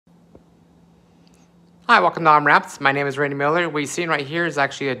Hi, welcome to Arm Wraps. My name is Randy Miller. What you're seeing right here is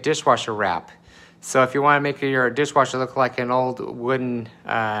actually a dishwasher wrap. So if you want to make your dishwasher look like an old wooden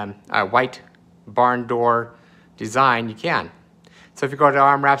white barn door design, you can. So if you go to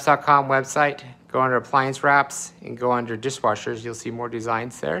armwraps.com website, go under appliance wraps and go under dishwashers, you'll see more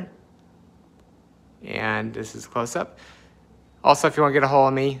designs there. And this is close up. Also, if you want to get a hold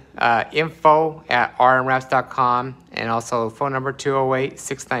of me, info@rmwraps.com, and also phone number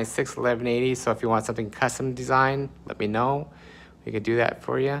 208-696-1180. So if you want something custom designed, let me know. We can do that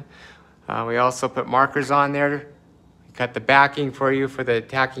for you. We also put markers on there. We cut the backing for you for the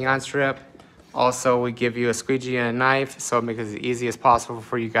tacking on strip. Also, we give you a squeegee and a knife, so it makes it as easy as possible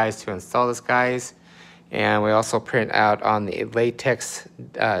for you guys to install this, guys. And we also print out on the latex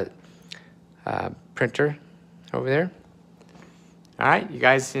printer over there. All right, you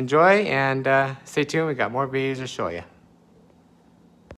guys enjoy and stay tuned. We got more videos to show you.